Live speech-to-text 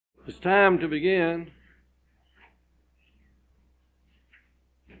It's time to begin.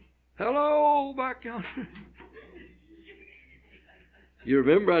 Hello, back yonder. You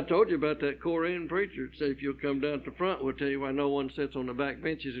remember I told you about that Korean preacher that said if you'll come down to the front, we'll tell you why no one sits on the back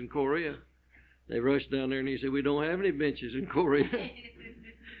benches in Korea. They rushed down there and he said, we don't have any benches in Korea.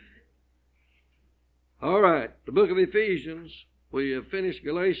 All right, the book of Ephesians. We have finished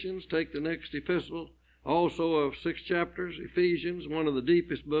Galatians. Take the next epistle, also of 6 chapters. Ephesians, one of the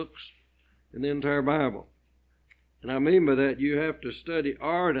deepest books in the entire Bible. And I mean by that, you have to study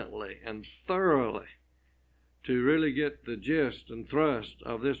ardently and thoroughly to really get the gist and thrust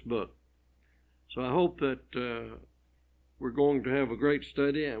of this book. So I hope that we're going to have a great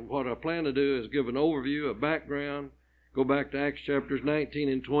study. And what I plan to do is give an overview, a background, go back to Acts chapters 19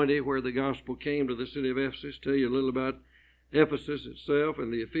 and 20, where the gospel came to the city of Ephesus, tell you a little about Ephesus itself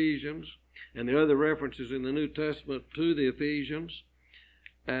and the Ephesians, and the other references in the New Testament to the Ephesians,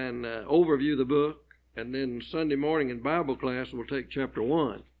 and overview the book. And then Sunday morning in Bible class, we'll take chapter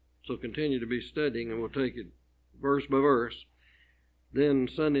 1. So continue to be studying, and we'll take it verse by verse. Then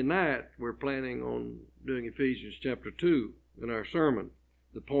Sunday night, we're planning on doing Ephesians chapter 2 in our sermon,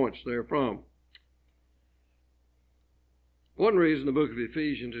 the points therefrom. One reason the book of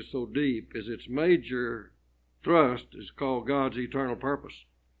Ephesians is so deep is its major thrust is called God's eternal purpose.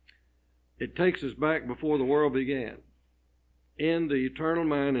 It takes us back before the world began. In the eternal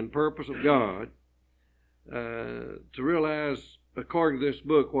mind and purpose of God, to realize, according to this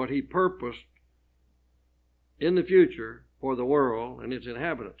book, what He purposed in the future for the world and its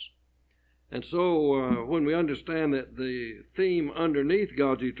inhabitants. And so when we understand that the theme underneath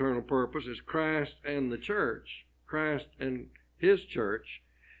God's eternal purpose is Christ and the church, Christ and His church,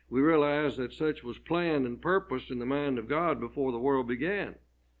 we realize that such was planned and purposed in the mind of God before the world began.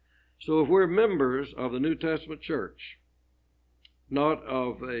 So if we're members of the New Testament church, not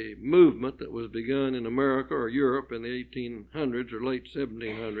of a movement that was begun in America or Europe in the 1800s or late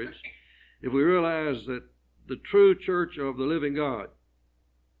 1700s, if we realize that the true church of the living God,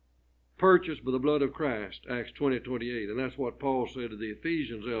 purchased by the blood of Christ, Acts 20:28, and that's what Paul said to the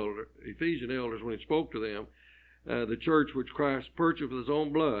Ephesian elders when he spoke to them, the church which Christ purchased with His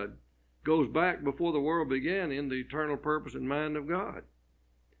own blood goes back before the world began in the eternal purpose and mind of God.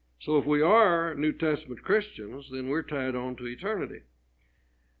 So if we are New Testament Christians, then we're tied on to eternity.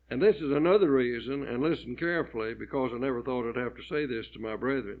 And this is another reason, and listen carefully, because I never thought I'd have to say this to my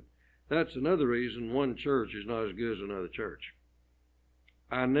brethren. That's another reason one church is not as good as another church.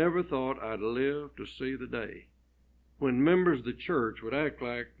 I never thought I'd live to see the day when members of the church would act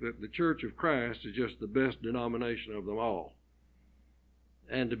like that the Church of Christ is just the best denomination of them all,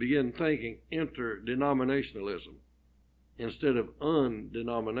 and to begin thinking interdenominationalism instead of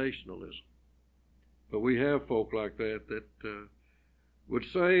undenominationalism. But we have folk like that would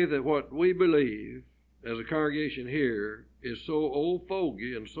say that what we believe as a congregation here is so old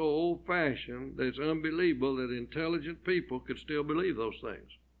fogey and so old-fashioned that it's unbelievable that intelligent people could still believe those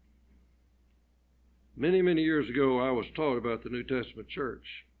things. Many, many years ago, I was taught about the New Testament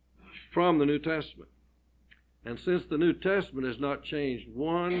church from the New Testament. And since the New Testament has not changed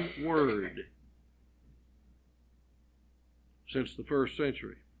one word since the first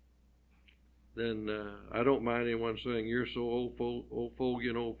century, then I don't mind anyone saying you're so old fogey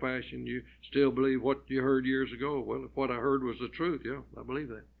and old-fashioned, you still believe what you heard years ago. Well, if what I heard was the truth, yeah, I believe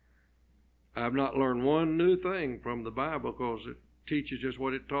that. I've not learned one new thing from the Bible because it teaches just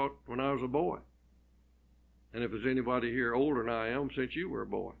what it taught when I was a boy. And if there's anybody here older than I am, since you were a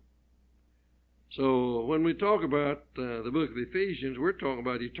boy. So when we talk about the book of Ephesians, we're talking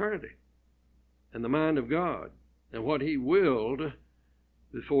about eternity and the mind of God and what He willed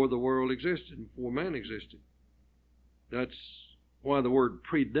before the world existed, before man existed. That's why the word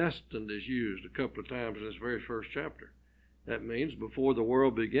predestined is used a couple of times in this very first chapter. That means before the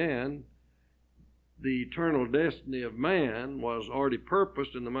world began, the eternal destiny of man was already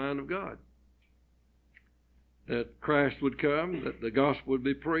purposed in the mind of God. That Christ would come, that the gospel would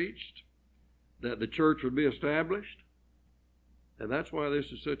be preached, that the church would be established. And that's why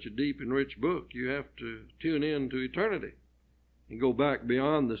this is such a deep and rich book. You have to tune in to eternity and go back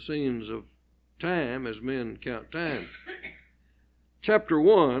beyond the scenes of time as men count time. Chapter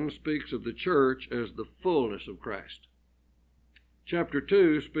 1 speaks of the church as the fullness of Christ. Chapter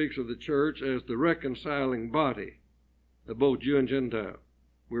 2 speaks of the church as the reconciling body of both Jew and Gentile.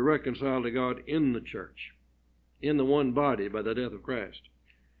 We're reconciled to God in the church, in the one body by the death of Christ.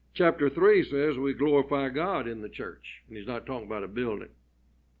 Chapter 3 says we glorify God in the church, and he's not talking about a building.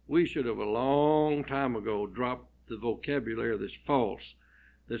 We should have a long time ago dropped the vocabulary that's false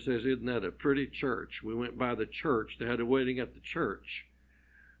that says, isn't that a pretty church? We went by the church. They had a wedding at the church.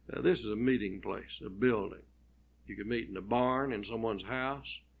 This is a meeting place, a building. You can meet in a barn, in someone's house.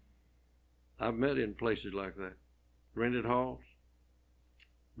 I've met in places like that. Rented halls,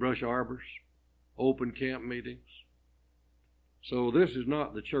 brush arbors, open camp meetings. So this is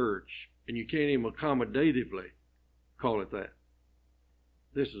not the church, and you can't even accommodatively call it that.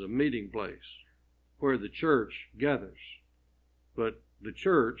 This is a meeting place where the church gathers. But the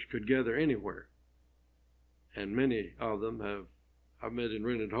church could gather anywhere. And many of them I've met in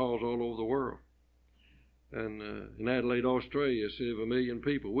rented halls all over the world. And in Adelaide, Australia, a city of 1 million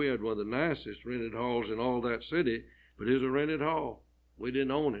people, we had one of the nicest rented halls in all that city, but it was a rented hall. We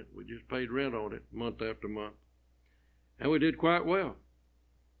didn't own it. We just paid rent on it month after month. And we did quite well,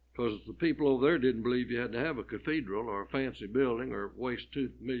 because the people over there didn't believe you had to have a cathedral or a fancy building or waste $2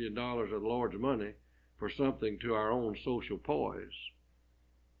 million of the Lord's money for something to our own social poise.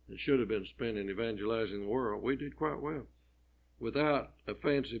 It should have been spent in evangelizing the world. We did quite well without a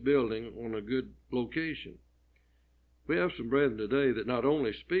fancy building on a good location. We have some brethren today that not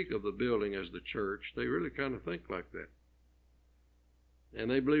only speak of the building as the church, they really kind of think like that. And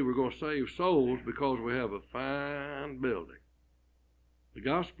they believe we're going to save souls because we have a fine building. The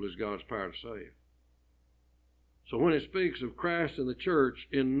gospel is God's power to save. So when it speaks of Christ and the church,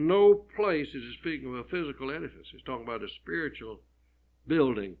 in no place is it speaking of a physical edifice. It's talking about a spiritual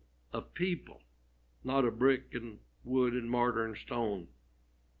building of people, not a brick and wood and mortar and stone.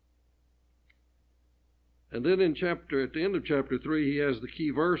 And then at the end of chapter 3, he has the key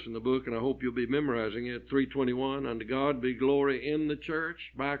verse in the book, and I hope you'll be memorizing it, 3:21, unto God be glory in the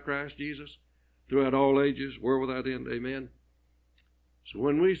church by Christ Jesus throughout all ages, world without end. Amen. So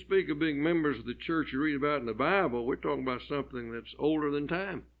when we speak of being members of the church you read about in the Bible, we're talking about something that's older than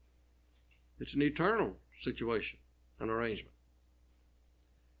time. It's an eternal situation, an arrangement.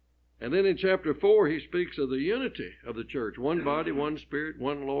 And then in chapter 4, he speaks of the unity of the church. One body, one spirit,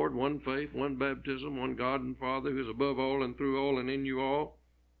 one Lord, one faith, one baptism, one God and Father who is above all and through all and in you all.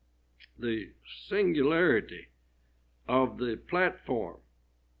 The singularity of the platform,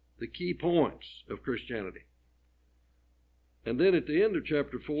 the key points of Christianity. And then at the end of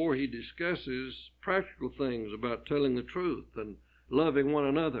chapter 4, he discusses practical things about telling the truth and loving one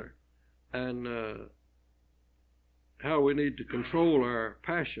another, and how we need to control our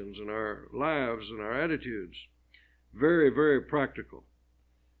passions and our lives and our attitudes. Very, very practical.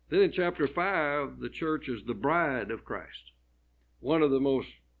 Then in chapter 5, the church is the bride of Christ. One of the most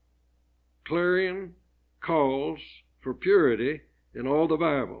clarion calls for purity in all the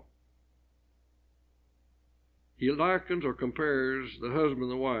Bible. He likens or compares the husband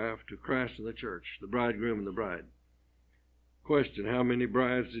and the wife to Christ and the church, the bridegroom and the bride. Question, how many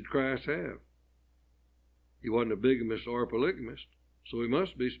brides did Christ have? He wasn't a bigamist or a polygamist, so he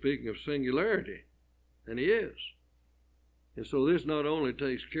must be speaking of singularity, and he is. And so this not only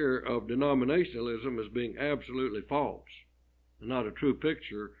takes care of denominationalism as being absolutely false, and not a true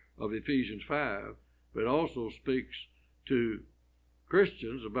picture of Ephesians 5, but it also speaks to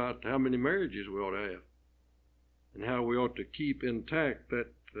Christians about how many marriages we ought to have, and how we ought to keep intact that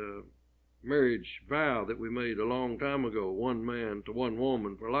marriage vow that we made a long time ago, one man to one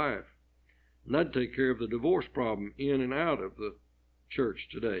woman for life. And that'd take care of the divorce problem in and out of the church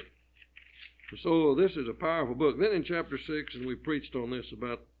today. So this is a powerful book. Then in chapter 6, and we preached on this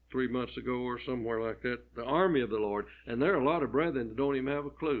about 3 months ago or somewhere like that, the army of the Lord. And there are a lot of brethren that don't even have a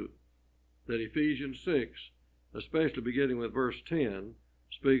clue that Ephesians 6, especially beginning with verse 10,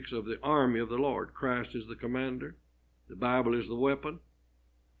 speaks of the army of the Lord. Christ is the commander. The Bible is the weapon.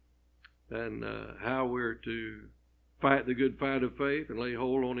 And how we're to fight the good fight of faith and lay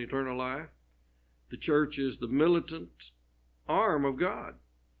hold on eternal life. The church is the militant arm of God.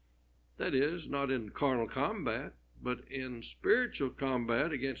 That is, not in carnal combat, but in spiritual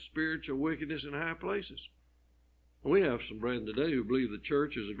combat against spiritual wickedness in high places. We have some brethren today who believe the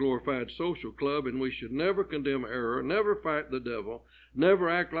church is a glorified social club, and we should never condemn error, never fight the devil, never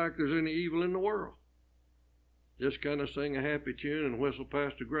act like there's any evil in the world. Just kind of sing a happy tune and whistle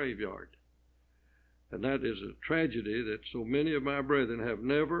past a graveyard. And that is a tragedy that so many of my brethren have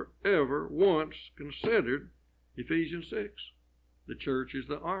never, ever once considered Ephesians 6. The church is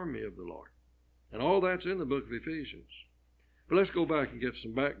the army of the Lord. And all that's in the book of Ephesians. But let's go back and get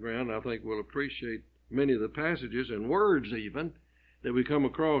some background. I think we'll appreciate many of the passages and words even that we come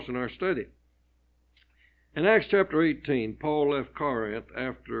across in our study. In Acts chapter 18, Paul left Corinth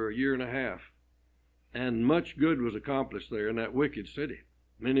after a year and a half, and much good was accomplished there in that wicked city.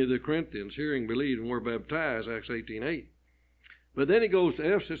 Many of the Corinthians, hearing, believed, and were baptized, Acts 18:8. But then he goes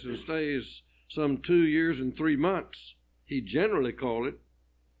to Ephesus and stays some 2 years and 3 months. He generally called it,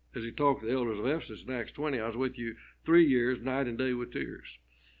 as he talked to the elders of Ephesus in Acts 20, I was with you 3 years, night and day with tears.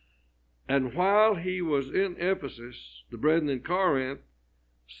 And while he was in Ephesus, the brethren in Corinth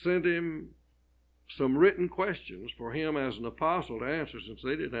sent him some written questions for him as an apostle to answer, since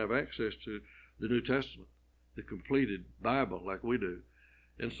they didn't have access to the New Testament, the completed Bible like we do.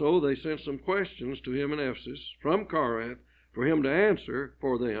 And so they sent some questions to him in Ephesus from Corinth for him to answer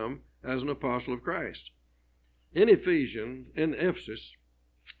for them as an apostle of Christ. In Ephesus,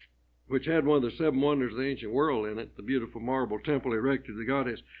 which had one of the seven wonders of the ancient world in it, the beautiful marble temple erected to the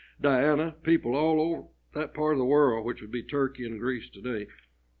goddess Diana, people all over that part of the world, which would be Turkey and Greece today,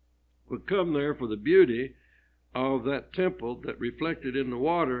 would come there for the beauty of that temple that reflected in the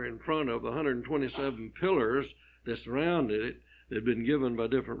water in front of the 127 pillars that surrounded it, that had been given by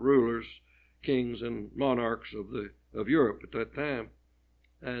different rulers, kings, and monarchs of Europe at that time.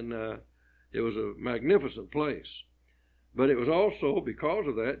 And it was a magnificent place. But it was also, because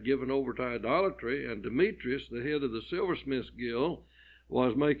of that, given over to idolatry, and Demetrius, the head of the silversmiths guild,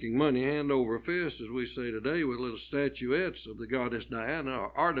 was making money hand over fist, as we say today, with little statuettes of the goddess Diana,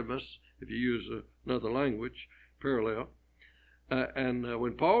 or Artemis, if you use another language parallel. And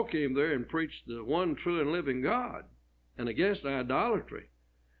when Paul came there and preached the one true and living God, and against idolatry,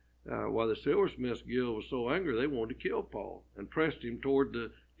 while the silversmiths guild was so angry, they wanted to kill Paul and pressed him toward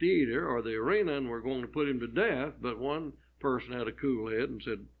the theater or the arena and were going to put him to death. But one person had a cool head and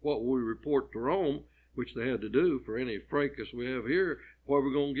said, "What will we report to Rome?" which they had to do for any fracas we have here. What are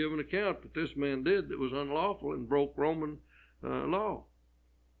we going to give an account that this man did that was unlawful and broke Roman law?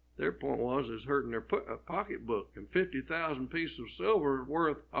 Their point was is hurting their pocketbook, and 50,000 pieces of silver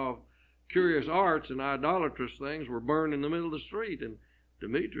worth of curious arts and idolatrous things were burned in the middle of the street, and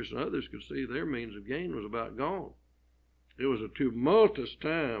Demetrius and others could see their means of gain was about gone. It was a tumultuous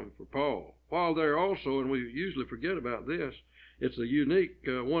time for Paul. While there also, and we usually forget about this, it's a unique,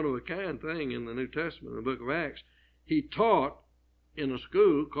 one-of-a-kind thing in the New Testament, in the book of Acts. He taught in a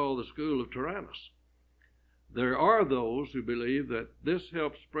school called the School of Tyrannus. There are those who believe that this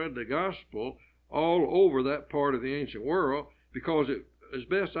helped spread the gospel all over that part of the ancient world, because it, as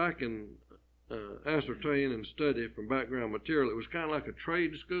best I can ascertain and study from background material, it was kind of like a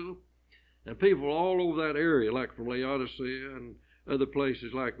trade school. And people all over that area, like from Laodicea and other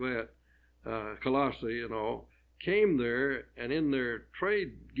places like that, Colossae and all, came there, and in their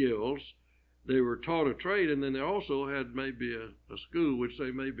trade guilds, they were taught a trade, and then they also had maybe a school, would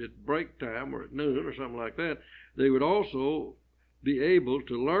say maybe at break time or at noon or something like that. They would also be able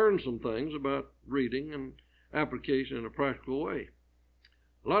to learn some things about reading and application in a practical way.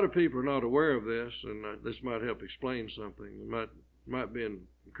 A lot of people are not aware of this, and this might help explain something. It might be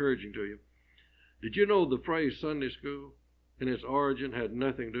encouraging to you. Did you know the phrase Sunday school in its origin had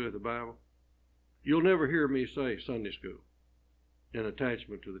nothing to do with the Bible? You'll never hear me say Sunday school in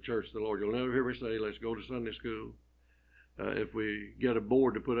attachment to the Church of the Lord. You'll never hear me say, let's go to Sunday school. If we get a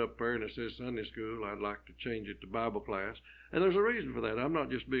board to put up there and it says Sunday school, I'd like to change it to Bible class. And there's a reason for that. I'm not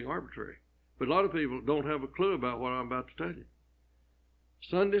just being arbitrary. But a lot of people don't have a clue about what I'm about to tell you.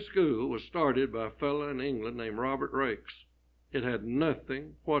 Sunday school was started by a fellow in England named Robert Raikes. It had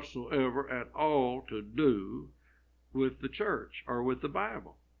nothing whatsoever at all to do with the church or with the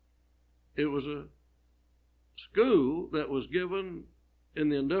Bible. It was a school that was given in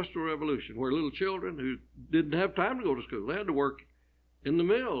the Industrial Revolution, where little children who didn't have time to go to school, they had to work in the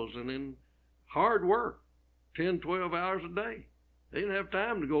mills and in hard work, 10, 12 hours a day. They didn't have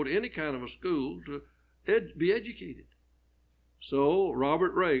time to go to any kind of a school to be educated. So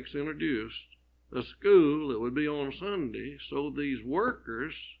Robert Raikes introduced a school that would be on Sunday, so these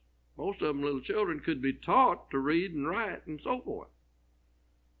workers, most of them little children, could be taught to read and write and so forth.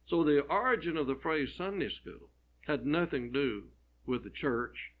 So the origin of the phrase Sunday school had nothing to do with the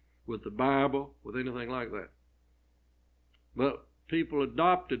church, with the Bible, with anything like that. But people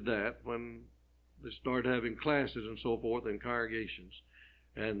adopted that when they started having classes and so forth in congregations.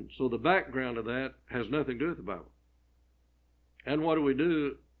 And so the background of that has nothing to do with the Bible. And what do we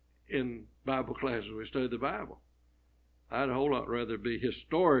do in Bible classes? We study the Bible. I'd a whole lot rather be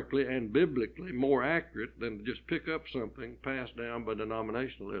historically and biblically more accurate than to just pick up something passed down by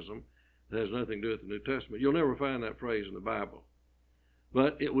denominationalism that has nothing to do with the New Testament. You'll never find that phrase in the Bible.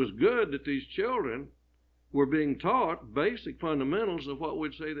 But it was good that these children were being taught basic fundamentals of what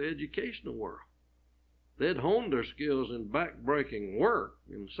we'd say the educational world. They'd honed their skills in back-breaking work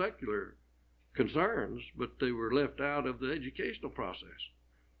in secular concerns, but they were left out of the educational process.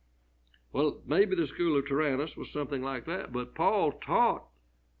 Well, maybe the School of Tyrannus was something like that, but Paul taught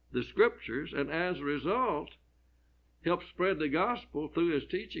the Scriptures, and as a result, helped spread the gospel through his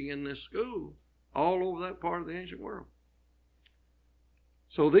teaching in this school all over that part of the ancient world.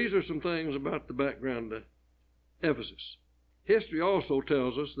 So these are some things about the background to Ephesus. History also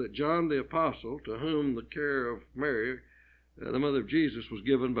tells us that John the Apostle, to whom the care of Mary, the mother of Jesus, was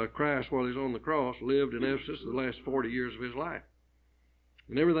given by Christ while he was on the cross, lived in Ephesus the last 40 years of his life.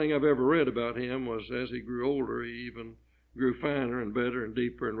 And everything I've ever read about him was as he grew older, he even grew finer and better and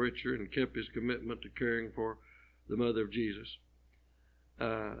deeper and richer and kept his commitment to caring for the mother of Jesus.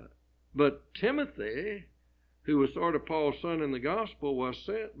 But Timothy, who was sort of Paul's son in the gospel, was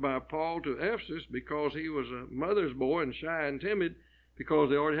sent by Paul to Ephesus because he was a mother's boy and shy and timid, because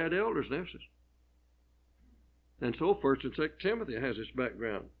they already had elders in Ephesus. And so 1st and 2nd Timothy has its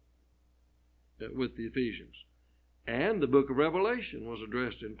background with the Ephesians. And the book of Revelation was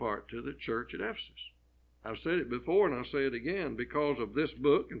addressed in part to the church at Ephesus. I've said it before and I'll say it again. Because of this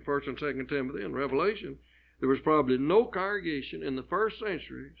book in 1st and 2nd Timothy and Revelation, there was probably no congregation in the first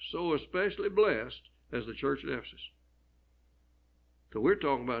century so especially blessed as the church at Ephesus. So we're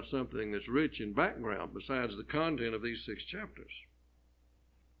talking about something that's rich in background besides the content of these 6 chapters.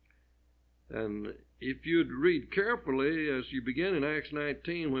 And if you'd read carefully as you begin in Acts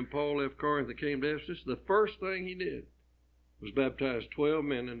 19, when Paul left Corinth and came to Ephesus, the first thing he did was baptize 12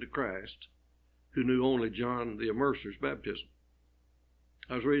 men into Christ who knew only John the Immerser's baptism.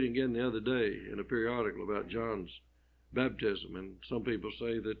 I was reading again the other day in a periodical about John's baptism, and some people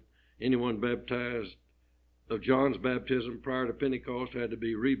say that anyone baptized of John's baptism prior to Pentecost had to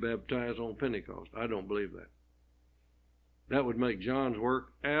be rebaptized on Pentecost. I don't believe that. That would make John's work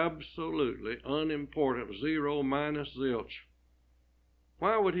absolutely unimportant, zero minus zilch.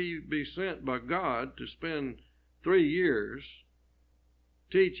 Why would he be sent by God to spend 3 years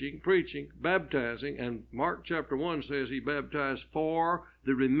teaching, preaching, baptizing, and Mark chapter 1 says he baptized for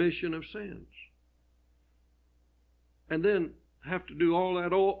the remission of sins, and then have to do all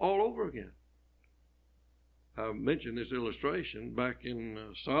that all over again? I mentioned this illustration back in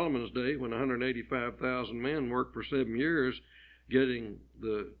Solomon's day when 185,000 men worked for 7 years getting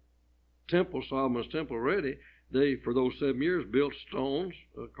the temple, Solomon's temple, ready. They, for those 7 years, built stones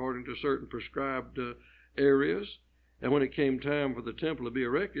according to certain prescribed areas. And when it came time for the temple to be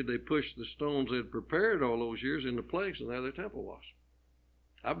erected, they pushed the stones they'd prepared all those years into place, and there the temple was.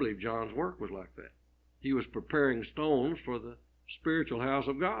 I believe John's work was like that. He was preparing stones for the spiritual house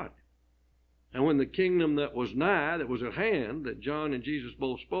of God. And when the kingdom that was nigh, that was at hand, that John and Jesus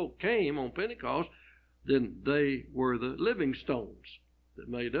both spoke, came on Pentecost, then they were the living stones that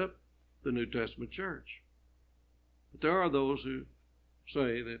made up the New Testament church. But there are those who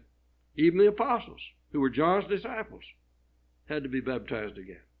say that even the apostles, who were John's disciples, had to be baptized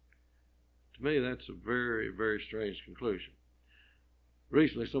again. To me, that's a very, very strange conclusion.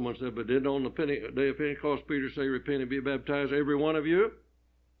 Recently, someone said, but didn't on the day of Pentecost Peter say, repent and be baptized, every one of you?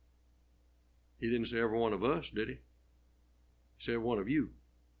 He didn't say every one of us, did he? He said every one of you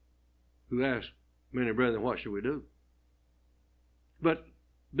who asked, many brethren, what shall we do? But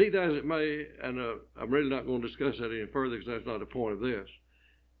be that as it may, and I'm really not going to discuss that any further because that's not the point of this.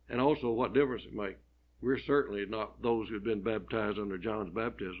 And also what difference it makes. We're certainly not those who've been baptized under John's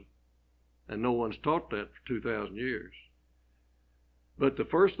baptism. And no one's taught that for 2,000 years. But the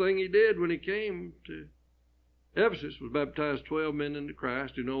first thing he did when he came to Ephesus was baptize 12 men into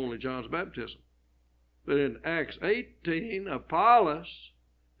Christ who know only John's baptism. But in Acts 18, Apollos,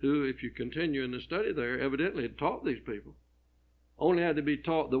 who, if you continue in the study there, evidently had taught these people, only had to be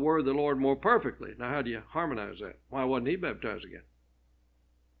taught the word of the Lord more perfectly. Now, how do you harmonize that? Why wasn't he baptized again?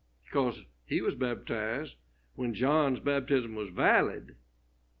 Because he was baptized when John's baptism was valid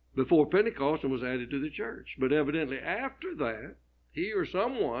before Pentecost and was added to the church. But evidently after that, he or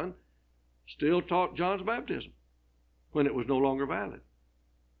someone still taught John's baptism when it was no longer valid.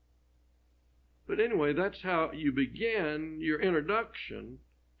 But anyway, that's how you begin your introduction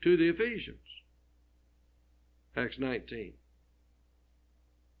to the Ephesians. Acts 19.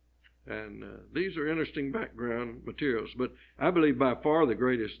 And these are interesting background materials. But I believe by far the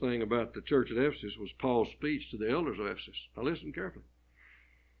greatest thing about the church at Ephesus was Paul's speech to the elders of Ephesus. Now listen carefully.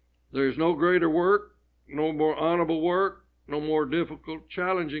 There is no greater work, no more honorable work, no more difficult,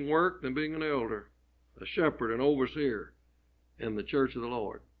 challenging work than being an elder, a shepherd, an overseer in the church of the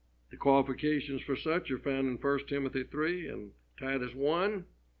Lord. The qualifications for such are found in 1 Timothy 3 and Titus 1.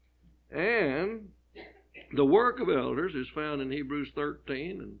 And the work of elders is found in Hebrews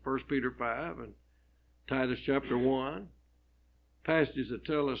 13 and 1 Peter 5 and Titus chapter 1. Passages that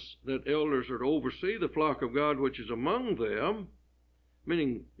tell us that elders are to oversee the flock of God which is among them.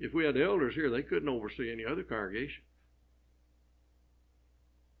 Meaning, if we had elders here, they couldn't oversee any other congregation.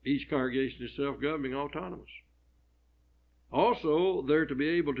 Each congregation is self-governing, autonomous. Also, they're to be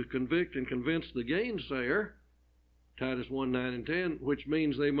able to convict and convince the gainsayer, Titus 1, 9, and 10, which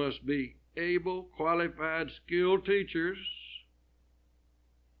means they must be able, qualified, skilled teachers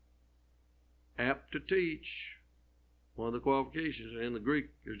apt to teach. One of the qualifications in the Greek,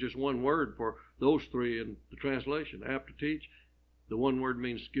 there's just one word for those three in the translation. Apt to teach. The one word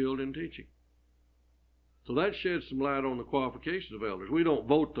means skilled in teaching. So that sheds some light on the qualifications of elders. We don't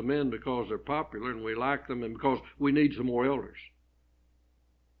vote them in because they're popular and we like them and because we need some more elders.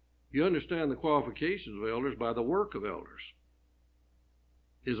 You understand the qualifications of elders by the work of elders.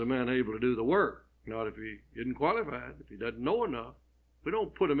 Is a man able to do the work? Not if he isn't qualified, if he doesn't know enough. We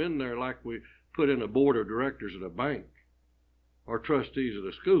don't put them in there like we put in a board of directors at a bank or trustees at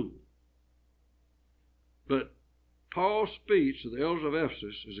a school. But Paul's speech to the elders of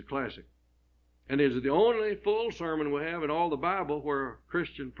Ephesus is a classic. And it is the only full sermon we have in all the Bible where a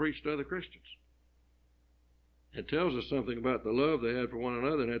Christian preached to other Christians. It tells us something about the love they had for one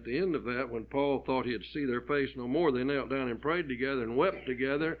another. And at the end of that, when Paul thought he'd see their face no more, they knelt down and prayed together and wept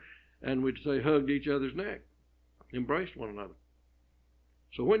together, and we'd say hugged each other's neck, embraced one another.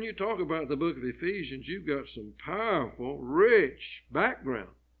 So when you talk about the book of Ephesians, you've got some powerful, rich background,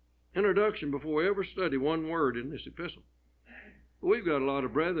 introduction before we ever study one word in this epistle. We've got a lot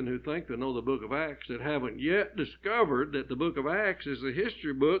of brethren who think they know the book of Acts that haven't yet discovered that the book of Acts is the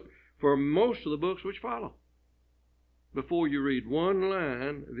history book for most of the books which follow. Before you read one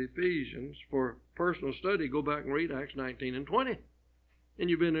line of Ephesians for personal study, go back and read Acts 19 and 20. And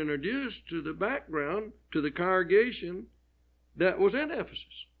you've been introduced to the background, to the congregation that was in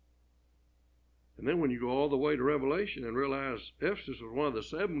Ephesus. And then when you go all the way to Revelation and realize Ephesus was one of the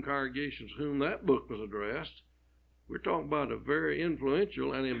 7 congregations whom that book was addressed, we're talking about a very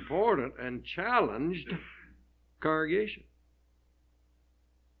influential and important and challenged congregation.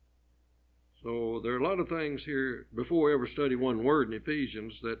 So there are a lot of things here, before we ever study one word in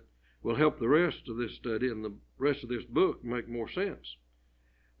Ephesians, that will help the rest of this study and the rest of this book make more sense.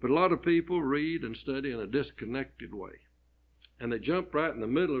 But a lot of people read and study in a disconnected way. And they jump right in the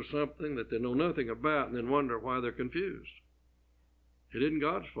middle of something that they know nothing about and then wonder why they're confused. It isn't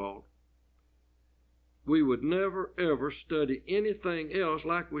God's fault. We would never, ever study anything else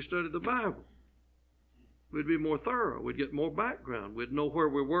like we studied the Bible. We'd be more thorough. We'd get more background. We'd know where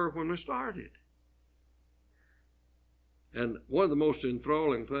we were when we started. And one of the most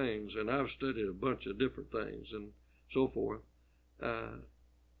enthralling things, and I've studied a bunch of different things and so forth,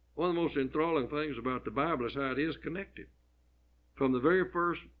 one of the most enthralling things about the Bible is how it is connected. From the very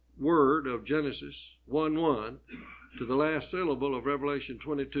first word of Genesis 1:1 to the last syllable of Revelation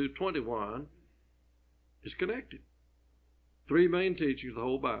 22:21 is connected. 3 main teachings of the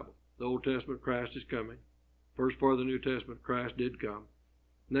whole Bible. The Old Testament, Christ is coming. First part of the New Testament, Christ did come.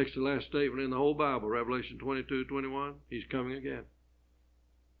 Next to last statement in the whole Bible, Revelation 22:21, he's coming again.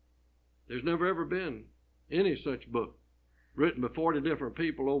 There's never ever been any such book written by 40 different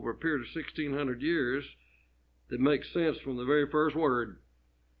people over a period of 1,600 years that makes sense from the very first word.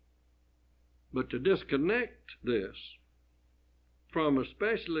 But to disconnect this from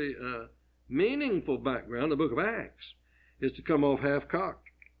especially a meaningful background, the book of Acts, is to come off half-cocked,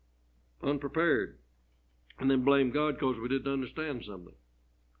 unprepared, and then blame God because we didn't understand something.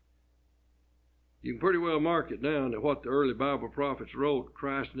 You can pretty well mark it down to what the early Bible prophets wrote,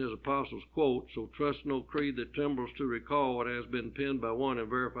 Christ and his apostles quote, so trust no creed that trembles to recall what has been penned by one and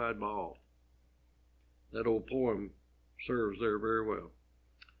verified by all. That old poem serves there very well.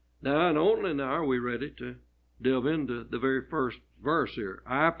 Now, and only now are we ready to delve into the very first verse here.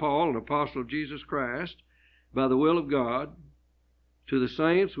 I, Paul, an apostle of Jesus Christ, by the will of God, to the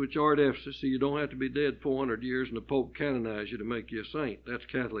saints which are at Ephesus. So you don't have to be dead 400 years and the Pope canonize you to make you a saint. That's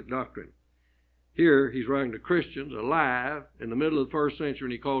Catholic doctrine. Here, he's writing to Christians alive in the middle of the first century,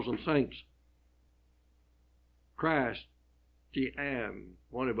 and he calls them saints. Christ,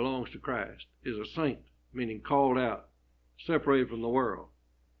 one who belongs to Christ, is a saint, meaning called out, separated from the world,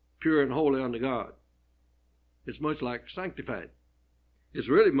 pure and holy unto God. It's much like sanctified. It's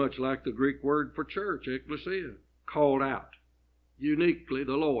really much like the Greek word for church, ecclesia, called out, uniquely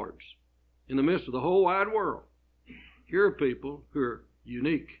the Lord's, in the midst of the whole wide world. Here are people who are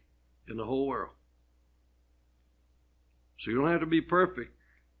unique in the whole world. So you don't have to be perfect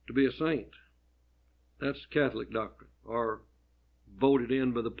to be a saint. That's Catholic doctrine, or voted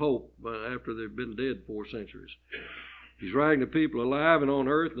in by the Pope after they've been dead 4 centuries. He's writing to people alive and on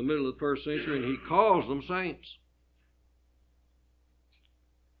earth in the middle of the first century, and he calls them saints.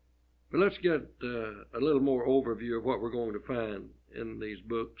 But let's get a little more overview of what we're going to find in these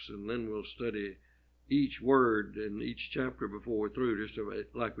books, and then we'll study each word in each chapter before we're through, just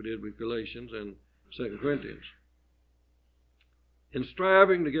like we did with Galatians and 2 Corinthians. In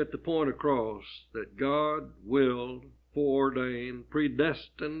striving to get the point across that God willed, foreordained,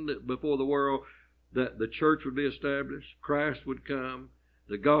 predestined before the world that the church would be established, Christ would come,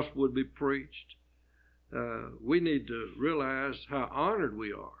 the gospel would be preached. We need to realize how honored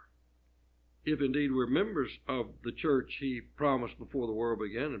we are, if indeed we're members of the church he promised before the world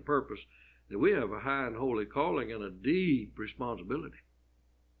began and purpose, that we have a high and holy calling and a deep responsibility.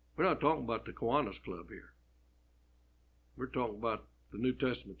 We're not talking about the Kiwanis Club here. We're talking about the New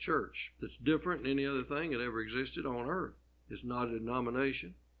Testament church that's different than any other thing that ever existed on earth. It's not a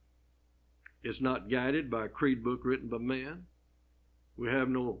denomination. It's not guided by a creed book written by men. We have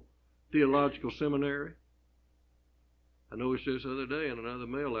no theological seminary. I noticed this other day in another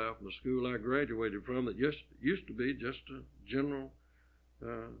mail out from the school I graduated from that used to be just a general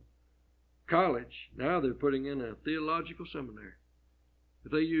college. Now they're putting in a theological seminary.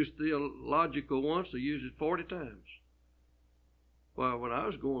 If they used theological once, they used it 40 times. Well, when I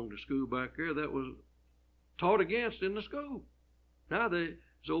was going to school back there, that was taught against in the school. Now this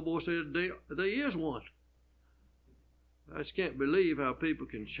old boy said there is one. I just can't believe how people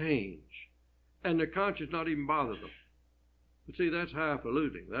can change, and their conscience not even bother them. But see, that's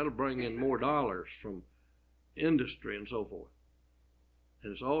highfalutin. That'll bring in more dollars from industry and so forth.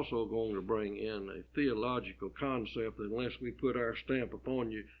 And it's also going to bring in a theological concept that unless we put our stamp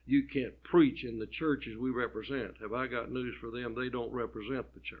upon you, you can't preach in the churches we represent. Have I got news for them? They don't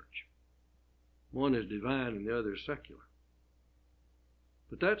represent the church. One is divine and the other is secular.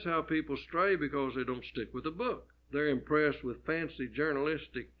 But that's how people stray, because they don't stick with the book. They're impressed with fancy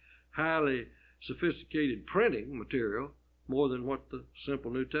journalistic, highly sophisticated printing material more than what the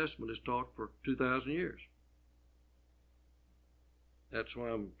simple New Testament has taught for 2,000 years. That's why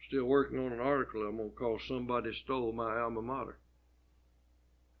I'm still working on an article I'm going to call Somebody Stole My Alma Mater.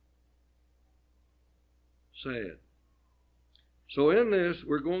 Sad. So in this,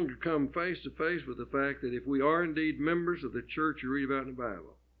 we're going to come face to face with the fact that if we are indeed members of the church you read about in the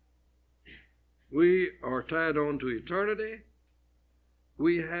Bible, we are tied on to eternity.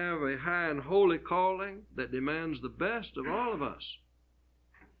 We have a high and holy calling that demands the best of all of us.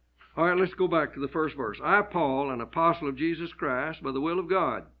 All right, let's go back to the first verse. I, Paul, an apostle of Jesus Christ, by the will of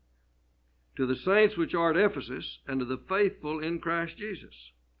God, to the saints which are at Ephesus, and to the faithful in Christ Jesus.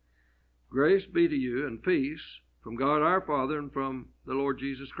 Grace be to you and peace from God our Father and from the Lord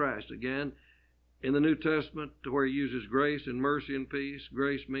Jesus Christ. Again, in the New Testament, to where he uses grace and mercy and peace,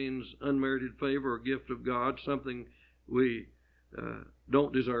 grace means unmerited favor or gift of God, something we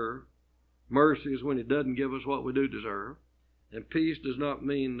don't deserve. Mercy is when he doesn't give us what we do deserve. And peace does not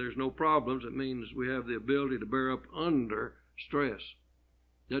mean there's no problems. It means we have the ability to bear up under stress.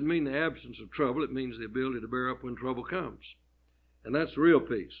 It doesn't mean the absence of trouble. It means the ability to bear up when trouble comes. And that's real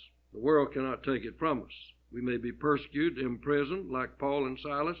peace. The world cannot take it from us. We may be persecuted, imprisoned, like Paul and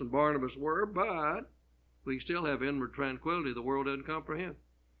Silas and Barnabas were, but we still have inward tranquility the world doesn't comprehend.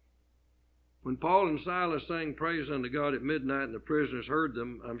 When Paul and Silas sang praise unto God at midnight and the prisoners heard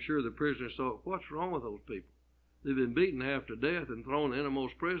them, I'm sure the prisoners thought, what's wrong with those people? They've been beaten half to death and thrown in the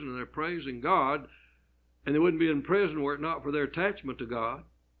innermost prison, and they're praising God, and they wouldn't be in prison were it not for their attachment to God.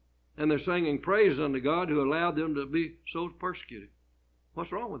 And they're singing praise unto God who allowed them to be so persecuted.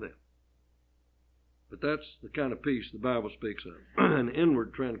 What's wrong with that? But that's the kind of peace the Bible speaks of, an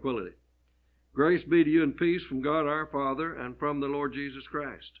inward tranquility. Grace be to you and peace from God our Father and from the Lord Jesus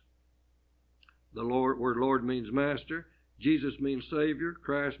Christ. The word Lord means master. Jesus means Savior.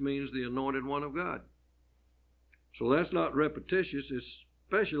 Christ means the anointed one of God. So that's not repetitious. It's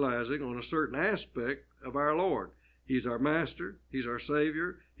specializing on a certain aspect of our Lord. He's our master. He's our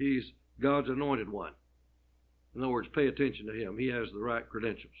Savior. He's God's anointed one. In other words, pay attention to him. He has the right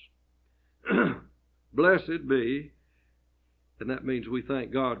credentials. Blessed be, and that means we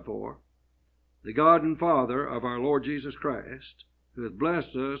thank God for, the God and Father of our Lord Jesus Christ, who hath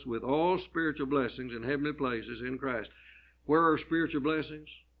blessed us with all spiritual blessings in heavenly places in Christ. Where are spiritual blessings?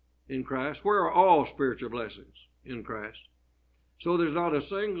 In Christ. Where are all spiritual blessings? In Christ. So there's not a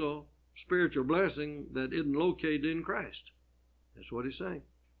single spiritual blessing that isn't located in Christ. That's what he's saying.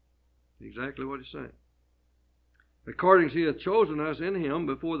 Exactly what he's saying. According as he hath chosen us in him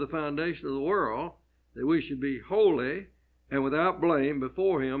before the foundation of the world, that we should be holy and without blame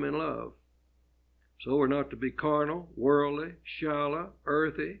before him in love. So we're not to be carnal, worldly, shallow,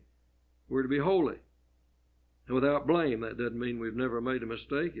 earthy. We're to be holy and without blame. That doesn't mean we've never made a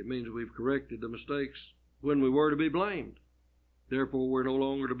mistake. It means we've corrected the mistakes when we were to be blamed. Therefore, we're no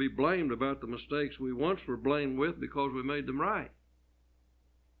longer to be blamed about the mistakes we once were blamed with because we made them right.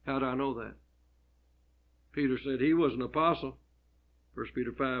 How do I know that? Peter said he was an apostle, 1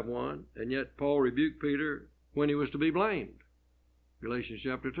 Peter 5:1, and yet Paul rebuked Peter when he was to be blamed, Galatians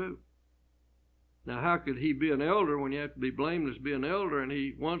chapter 2. Now, how could he be an elder when you have to be blameless to be an elder, and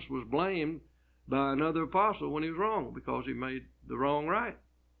he once was blamed by another apostle when he was wrong, because he made the wrong right.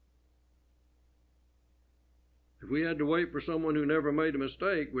 If we had to wait for someone who never made a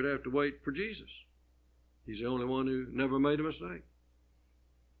mistake, we'd have to wait for Jesus. He's the only one who never made a mistake.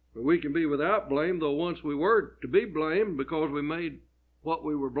 But we can be without blame, though once we were to be blamed because we made what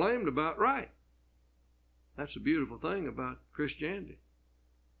we were blamed about right. That's the beautiful thing about Christianity.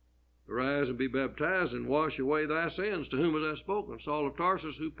 Arise and be baptized and wash away thy sins. To whom was I spoken? Saul of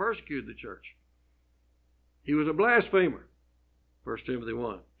Tarsus, who persecuted the church. He was a blasphemer. 1 Timothy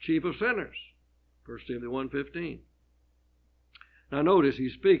 1. Chief of sinners. 1 Timothy 1:15. Now notice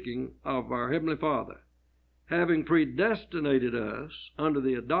he's speaking of our Heavenly Father, having predestinated us unto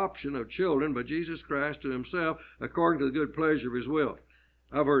the adoption of children by Jesus Christ to himself, according to the good pleasure of his will.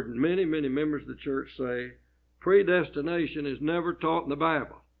 I've heard many, many members of the church say, predestination is never taught in the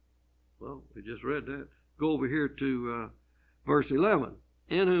Bible. Well, we just read that. Go over here to verse 11.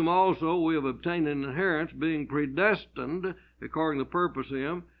 In whom also we have obtained an inheritance, being predestined according to the purpose of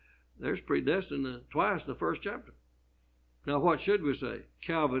him. There's predestined twice in the first chapter. Now, what should we say?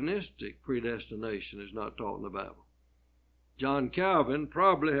 Calvinistic predestination is not taught in the Bible. John Calvin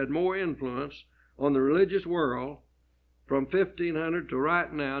probably had more influence on the religious world from 1500 to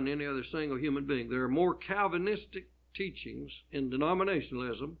right now than any other single human being. There are more Calvinistic teachings in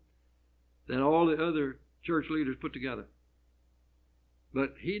denominationalism than all the other church leaders put together.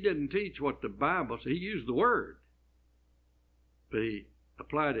 But he didn't teach what the Bible said. He used the word, but he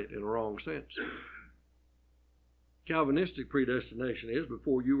applied it in a wrong sense. Calvinistic predestination is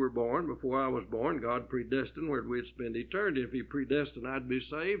before you were born, before I was born, God predestined where we'd spend eternity. If he predestined I'd be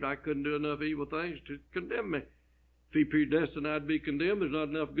saved, I couldn't do enough evil things to condemn me. If he predestined I'd be condemned, there's not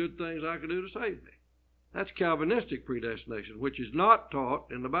enough good things I could do to save me. That's Calvinistic predestination, which is not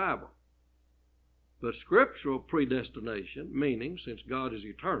taught in the Bible. But scriptural predestination, meaning, since God is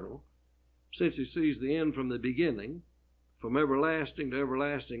eternal, since he sees the end from the beginning, from everlasting to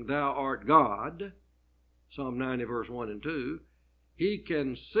everlasting, thou art God, Psalm 90, verse 1 and 2, he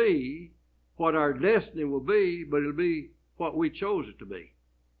can see what our destiny will be, but it'll be what we chose it to be.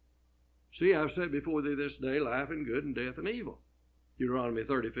 See, I've said before thee this day, life and good and death and evil. Deuteronomy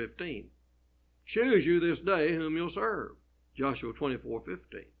 30:15. Choose you this day whom you'll serve. Joshua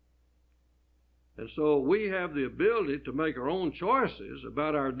 24:15. And so we have the ability to make our own choices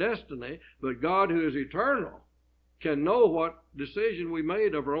about our destiny, but God, who is eternal, can know what decision we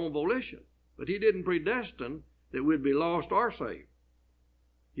made of our own volition. But he didn't predestine that we'd be lost or saved.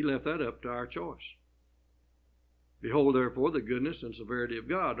 He left that up to our choice. Behold, therefore, the goodness and severity of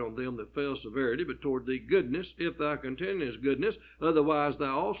God on them that fail severity, but toward thee goodness, if thou continue in his goodness, otherwise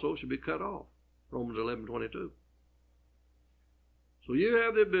thou also shalt be cut off. Romans 11:22. So you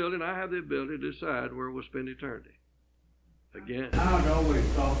have the ability, and I have the ability to decide where we'll spend eternity. Again, I've always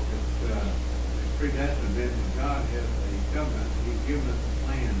thought that predestined meant that God has a covenant. He's given us a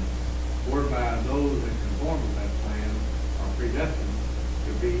plan whereby those that conform to that plan are predestined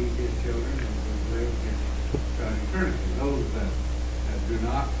to be his children and to live in eternity. Those that do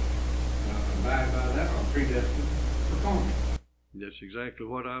not abide by that are predestined for torment. That's exactly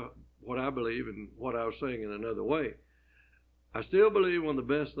what I believe, and what I was saying in another way. I still believe one of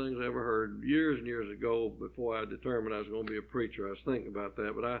the best things I ever heard years and years ago, before I determined I was going to be a preacher. I was thinking about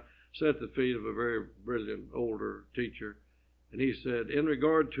that, but I sat at the feet of a very brilliant older teacher, and he said, in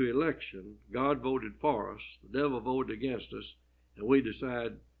regard to election, God voted for us, the devil voted against us, and we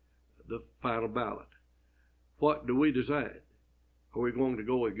decide the final ballot. What do we decide? Are we going to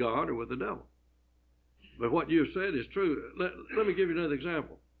go with God or with the devil? But what you said is true. Let me give you another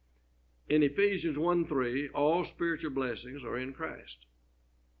example. In Ephesians 1:3, all spiritual blessings are in Christ.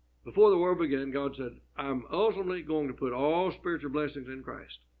 Before the world began, God said, I'm ultimately going to put all spiritual blessings in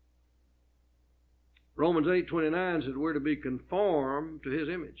Christ. Romans 8:29 said we're to be conformed to his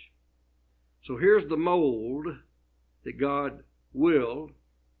image. So here's the mold that God willed,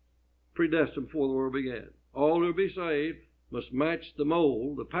 predestined before the world began. All who will be saved must match the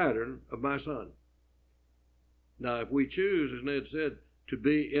mold, the pattern of my Son. Now, if we choose, as Ned said, to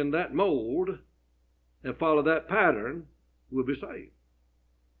be in that mold and follow that pattern, we'll be saved.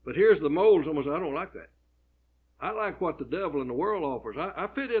 But here's the mold. Someone says, I don't like that. I like what the devil and the world offers. I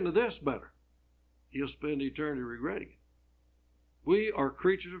fit into this better. You'll spend eternity regretting it. We are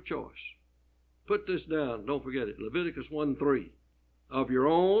creatures of choice. Put this down. Don't forget it. Leviticus 1:3. Of your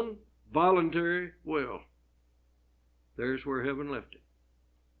own voluntary will. There's where heaven left it.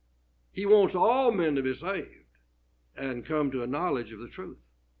 He wants all men to be saved and come to a knowledge of the truth.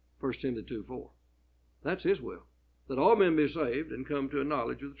 1 Timothy 2:4. That's his will. That all men be saved and come to a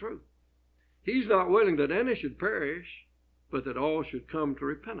knowledge of the truth. He's not willing that any should perish, but that all should come to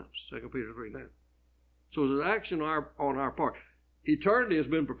repentance. 2 Peter 3:9. So there's action on our part. Eternity has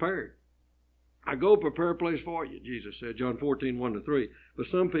been prepared. I go prepare a place for you, Jesus said, John 14:1-3. But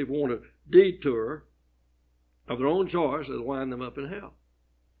some people want a detour of their own choice that'll wind them up in hell.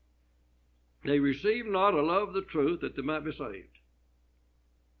 They receive not a love of the truth that they might be saved.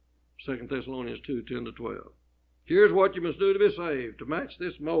 2 Thessalonians 2:10-12. Here's what you must do to be saved, to match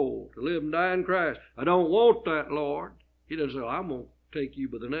this mold, to live and die in Christ. I don't want that, Lord. He doesn't say, I'm going to take you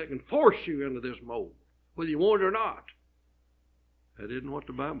by the neck and force you into this mold, whether you want it or not. That isn't what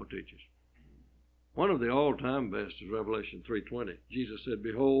the Bible teaches. One of the all-time best is Revelation 3:20. Jesus said,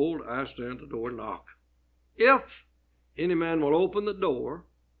 behold, I stand at the door and knock. If any man will open the door,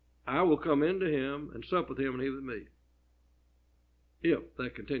 I will come into him and sup with him and he with me. If,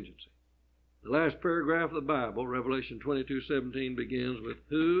 that contingency. The last paragraph of the Bible, Revelation 22:17, begins with,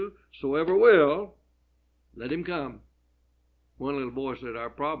 whosoever will, let him come. One little boy said, our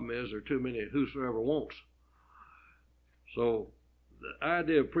problem is there are too many whosoever wants. So the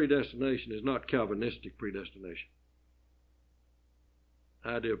idea of predestination is not Calvinistic predestination. The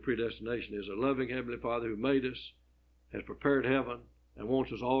idea of predestination is a loving Heavenly Father who made us, has prepared heaven, and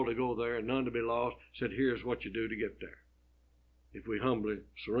wants us all to go there and none to be lost, said, here's what you do to get there. If we humbly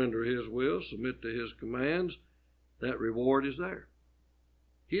surrender His will, submit to His commands, that reward is there.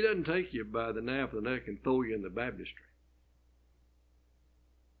 He doesn't take you by the nape of the neck and throw you in the baptistry.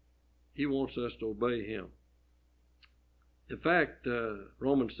 He wants us to obey Him. In fact,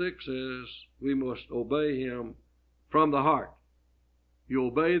 Romans 6 says we must obey Him from the heart. You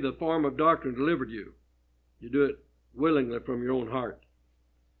obey the form of doctrine delivered you. You do it willingly from your own heart.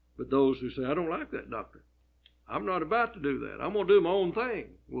 But those who say, I don't like that doctrine, I'm not about to do that, I'm going to do my own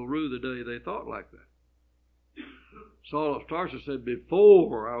thing, will rue the day they thought like that. Saul of Tarsus said,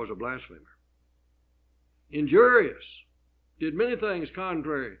 before I was a blasphemer, injurious, did many things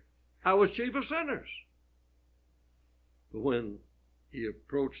contrary. I was chief of sinners. But when he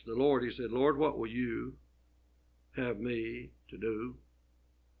approached the Lord, he said, Lord, what will you have me to do?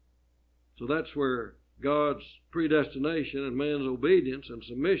 So that's where God's predestination and man's obedience and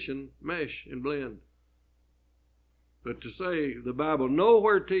submission mesh and blend. But to say the Bible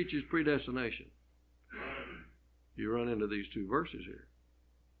nowhere teaches predestination, you run into these two verses here.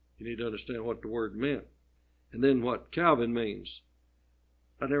 You need to understand what the word meant and then what Calvin means.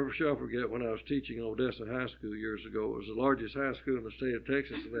 I never shall forget when I was teaching in Odessa High School years ago. It was the largest high school in the state of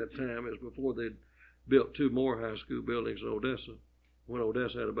Texas at that time. It was before they'd built two more high school buildings in Odessa, when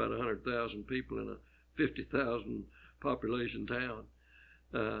Odessa had about 100,000 people in a 50,000 population town.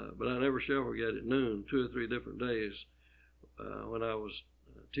 But I never shall forget at noon, 2 or 3 different days, when I was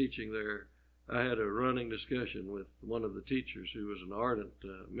teaching there, I had a running discussion with one of the teachers who was an ardent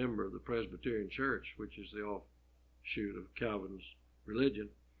member of the Presbyterian Church, which is the offshoot of Calvin's religion.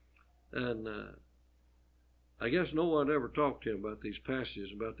 And I guess no one ever talked to him about these passages,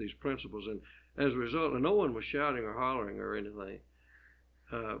 about these principles. And as a result, no one was shouting or hollering or anything.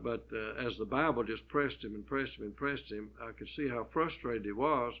 But as the Bible just pressed him and pressed him and pressed him, I could see how frustrated he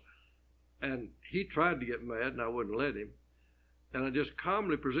was. And he tried to get mad, and I wouldn't let him. And I just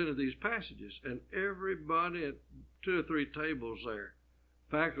calmly presented these passages. And everybody at 2 or 3 tables there,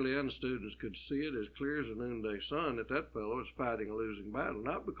 faculty and students, could see it as clear as a noonday sun that that fellow was fighting a losing battle.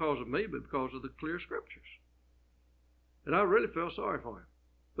 Not because of me, but because of the clear scriptures. And I really felt sorry for him.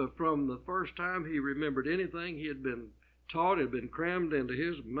 But from the first time he remembered anything he had been taught, had been crammed into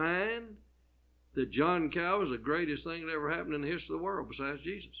his mind, that John Calvin was the greatest thing that ever happened in the history of the world besides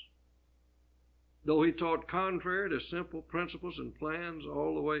Jesus. Though he taught contrary to simple principles and plans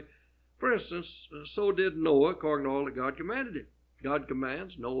all the way. For instance, so did Noah according to all that God commanded him. God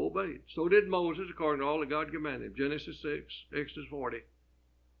commands, Noah obeyed. So did Moses according to all that God commanded him. Genesis 6, Exodus 40.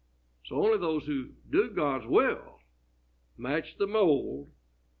 So only those who do God's will match the mold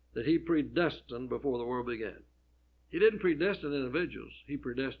that He predestined before the world began. He didn't predestine individuals. He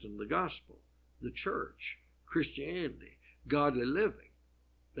predestined the gospel, the church, Christianity, godly living.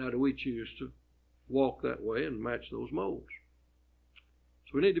 Now do we choose to walk that way and match those molds?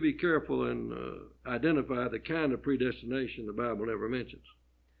 So we need to be careful and identify the kind of predestination the Bible never mentions.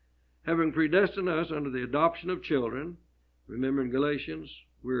 Having predestined us under the adoption of children, remember in Galatians,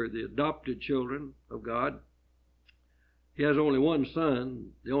 we're the adopted children of God. He has only one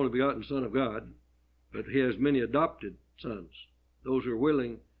Son, the only begotten Son of God, but He has many adopted sons, those who are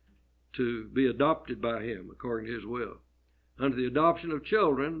willing to be adopted by Him according to His will. Under the adoption of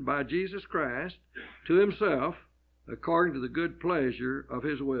children by Jesus Christ to Himself, according to the good pleasure of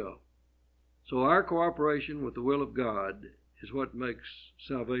His will. So our cooperation with the will of God is what makes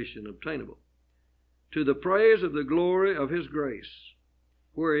salvation obtainable. To the praise of the glory of His grace,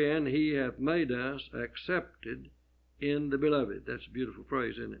 wherein he hath made us accepted in the beloved. That's a beautiful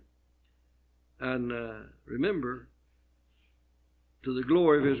phrase, isn't it? And remember, to the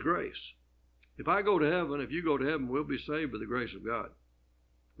glory of his grace. If I go to heaven, if you go to heaven, we'll be saved by the grace of God.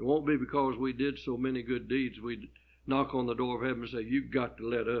 It won't be because we did so many good deeds. We knock on the door of heaven and say, you've got to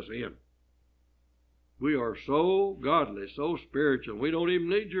let us in. We are so godly, so spiritual. We don't even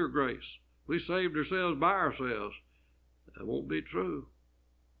need your grace. We saved ourselves by ourselves. That won't be true.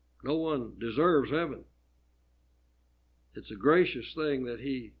 No one deserves heaven. It's a gracious thing that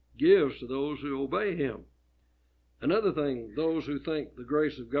he gives to those who obey him. Another thing, those who think the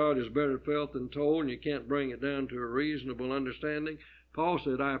grace of God is better felt than told, and you can't bring it down to a reasonable understanding, Paul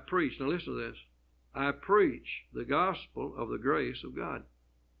said, I preach. Now listen to this. I preach the gospel of the grace of God.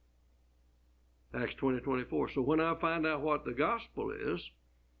 Acts 20:24. So when I find out what the gospel is,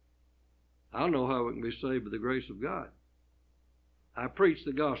 I'll know how we can be saved by the grace of God. I preach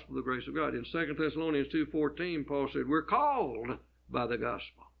the gospel of the grace of God. In 2 Thessalonians 2:14, Paul said, we're called by the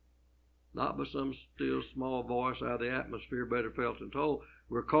gospel. Not by some still small voice out of the atmosphere, better felt than told.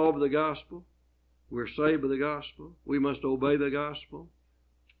 We're called by the gospel. We're saved by the gospel. We must obey the gospel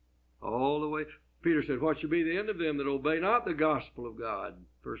all the way. Peter said, what shall be the end of them that obey not the gospel of God?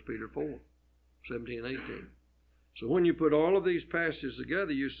 1 Peter 4:17 and 18. So when you put all of these passages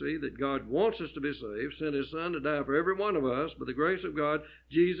together, you see that God wants us to be saved, sent his Son to die for every one of us. By the grace of God,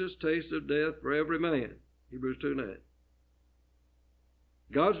 Jesus tasted death for every man. Hebrews 2:9.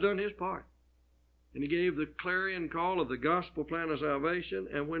 God's done his part. And he gave the clarion call of the gospel plan of salvation.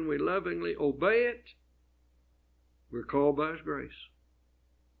 And when we lovingly obey it, we're called by his grace.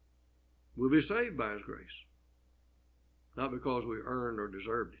 We'll be saved by his grace. Not because we earned or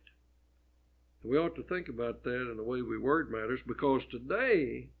deserved it. And we ought to think about that in the way we word matters, because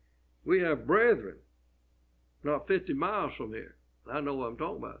today we have brethren not 50 miles from here, I know what I'm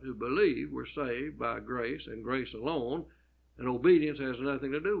talking about, who believe we're saved by grace and grace alone, and obedience has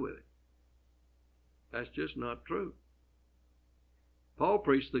nothing to do with it. That's just not true. Paul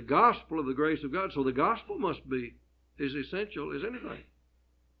preached the gospel of the grace of God, so the gospel must be as essential as anything.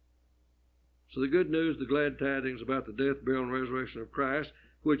 So the good news, the glad tidings about the death, burial, and resurrection of Christ,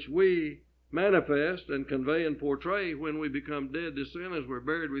 which we manifest and convey and portray when we become dead to sin as we're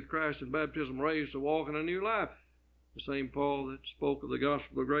buried with Christ in baptism, raised to walk in a new life. The same Paul that spoke of the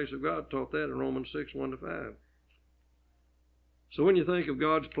gospel of the grace of God taught that in Romans 6:1-5. So when you think of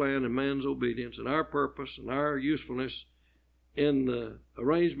God's plan and man's obedience and our purpose and our usefulness in the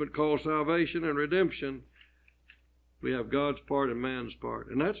arrangement called salvation and redemption, we have God's part and man's part.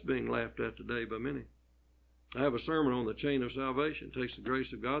 And that's being laughed at today by many. I have a sermon on the chain of salvation. It takes the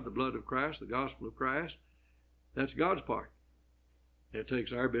grace of God, the blood of Christ, the gospel of Christ. That's God's part. It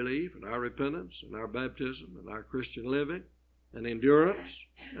takes our belief and our repentance and our baptism and our Christian living and endurance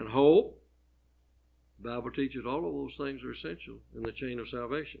and hope. The Bible teaches all of those things are essential in the chain of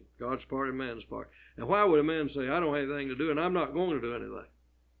salvation. God's part and man's part. And why would a man say, I don't have anything to do and I'm not going to do anything?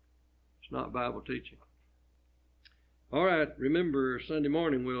 It's not Bible teaching. All right, remember Sunday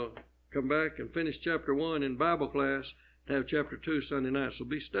morning we'll come back and finish chapter 1 in Bible class and have chapter 2 Sunday night. So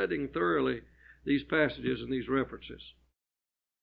be studying thoroughly these passages and these references.